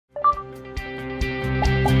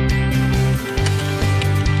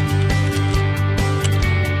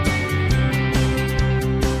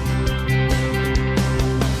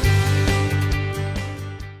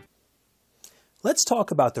Let's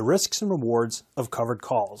talk about the risks and rewards of covered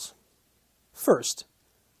calls. First,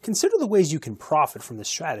 consider the ways you can profit from this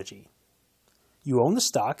strategy. You own the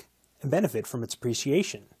stock and benefit from its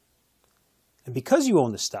appreciation. And because you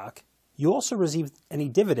own the stock, you also receive any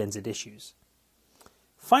dividends it issues.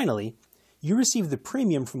 Finally, you receive the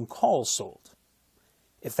premium from calls sold.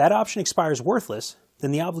 If that option expires worthless,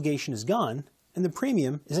 then the obligation is gone and the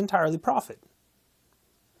premium is entirely profit.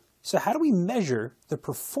 So how do we measure the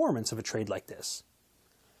performance of a trade like this?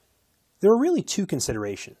 There are really two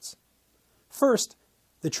considerations. First,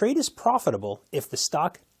 the trade is profitable if the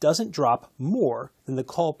stock doesn't drop more than the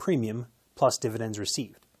call premium plus dividends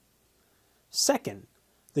received. Second,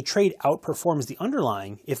 the trade outperforms the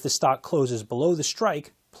underlying if the stock closes below the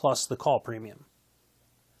strike plus the call premium.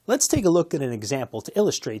 Let's take a look at an example to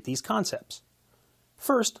illustrate these concepts.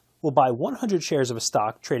 First, we'll buy 100 shares of a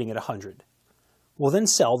stock trading at 100. We'll then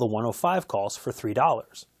sell the 105 calls for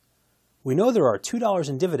 $3. We know there are $2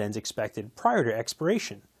 in dividends expected prior to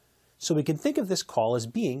expiration, so we can think of this call as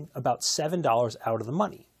being about $7 out of the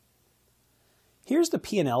money. Here's the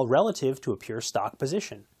P&L relative to a pure stock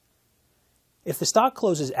position. If the stock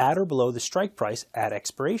closes at or below the strike price at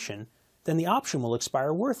expiration, then the option will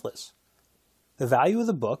expire worthless. The value of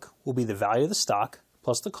the book will be the value of the stock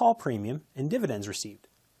plus the call premium and dividends received.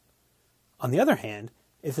 On the other hand,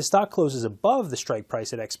 if the stock closes above the strike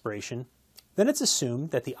price at expiration, then it's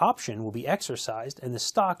assumed that the option will be exercised and the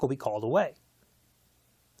stock will be called away.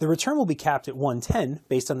 The return will be capped at 110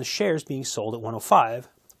 based on the shares being sold at 105,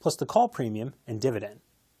 plus the call premium and dividend.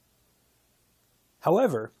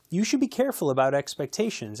 However, you should be careful about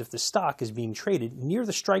expectations if the stock is being traded near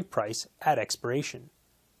the strike price at expiration.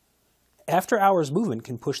 After hours movement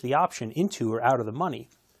can push the option into or out of the money,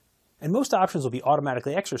 and most options will be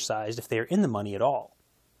automatically exercised if they are in the money at all.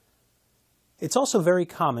 It's also very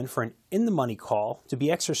common for an in-the-money call to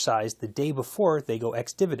be exercised the day before they go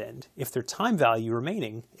ex-dividend if their time value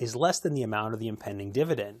remaining is less than the amount of the impending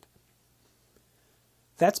dividend.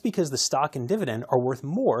 That's because the stock and dividend are worth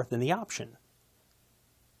more than the option.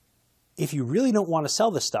 If you really don't want to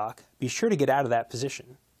sell the stock, be sure to get out of that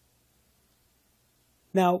position.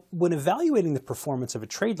 Now, when evaluating the performance of a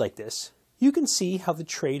trade like this, you can see how the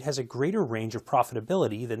trade has a greater range of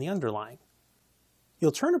profitability than the underlying.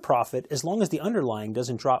 You'll turn a profit as long as the underlying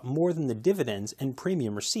doesn't drop more than the dividends and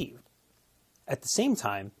premium received. At the same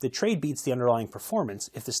time, the trade beats the underlying performance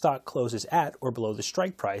if the stock closes at or below the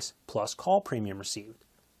strike price plus call premium received.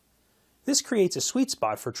 This creates a sweet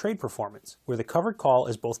spot for trade performance, where the covered call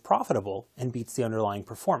is both profitable and beats the underlying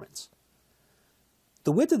performance.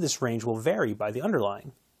 The width of this range will vary by the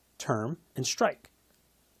underlying, term, and strike,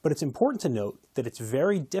 but it's important to note that it's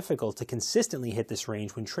very difficult to consistently hit this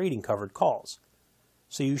range when trading covered calls.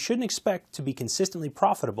 So you shouldn't expect to be consistently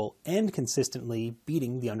profitable and consistently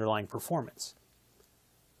beating the underlying performance.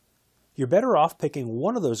 You're better off picking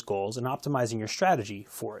one of those goals and optimizing your strategy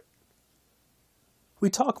for it. We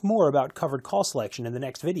talk more about covered call selection in the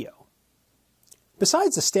next video.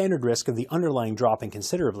 Besides the standard risk of the underlying dropping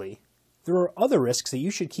considerably, there are other risks that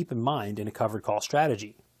you should keep in mind in a covered call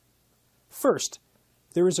strategy. First,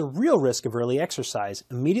 there is a real risk of early exercise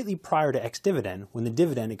immediately prior to ex-dividend when the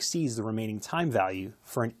dividend exceeds the remaining time value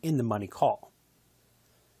for an in-the-money call.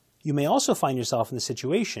 You may also find yourself in the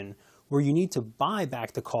situation where you need to buy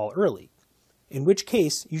back the call early, in which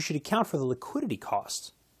case you should account for the liquidity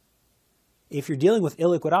costs. If you're dealing with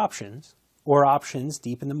illiquid options, or options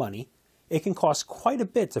deep in the money, it can cost quite a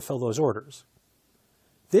bit to fill those orders.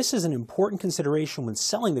 This is an important consideration when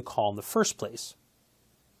selling the call in the first place.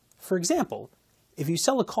 For example, if you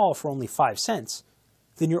sell a call for only 5 cents,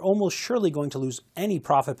 then you're almost surely going to lose any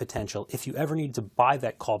profit potential if you ever need to buy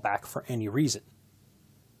that call back for any reason.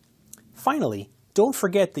 Finally, don't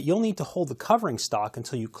forget that you'll need to hold the covering stock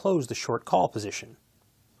until you close the short call position.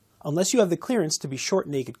 Unless you have the clearance to be short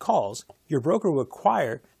naked calls, your broker will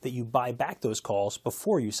require that you buy back those calls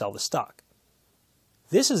before you sell the stock.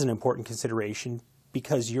 This is an important consideration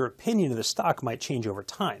because your opinion of the stock might change over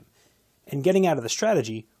time, and getting out of the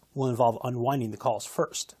strategy will involve unwinding the calls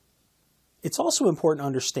first. It's also important to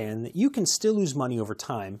understand that you can still lose money over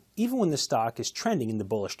time even when the stock is trending in the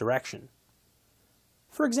bullish direction.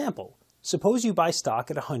 For example, suppose you buy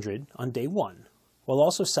stock at 100 on day 1, while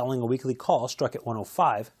also selling a weekly call struck at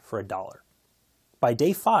 105 for $1. By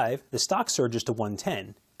day 5, the stock surges to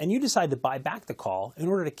 110, and you decide to buy back the call in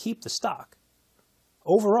order to keep the stock.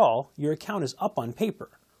 Overall, your account is up on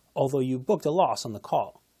paper, although you booked a loss on the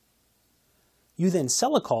call. You then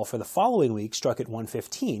sell a call for the following week struck at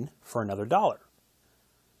 115 for another $1.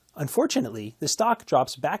 Unfortunately, the stock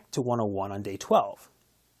drops back to 101 on day 12.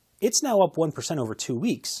 It's now up 1% over 2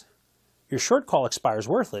 weeks. Your short call expires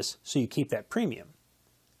worthless, so you keep that premium.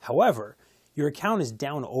 However, your account is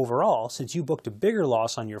down overall since you booked a bigger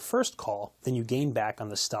loss on your first call than you gained back on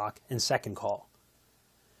the stock and second call.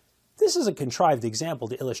 This is a contrived example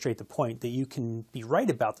to illustrate the point that you can be right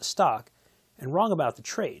about the stock and wrong about the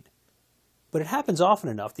trade, but it happens often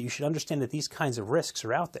enough that you should understand that these kinds of risks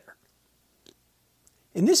are out there.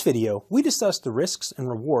 In this video, we discussed the risks and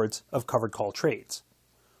rewards of covered call trades.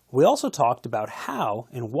 We also talked about how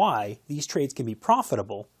and why these trades can be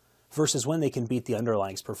profitable versus when they can beat the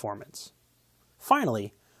underlying's performance.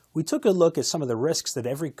 Finally, we took a look at some of the risks that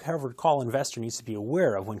every covered call investor needs to be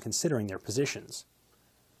aware of when considering their positions.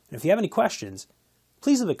 And if you have any questions,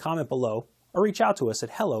 please leave a comment below or reach out to us at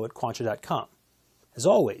hello@quantia.com. As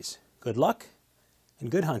always, good luck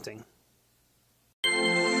and good hunting.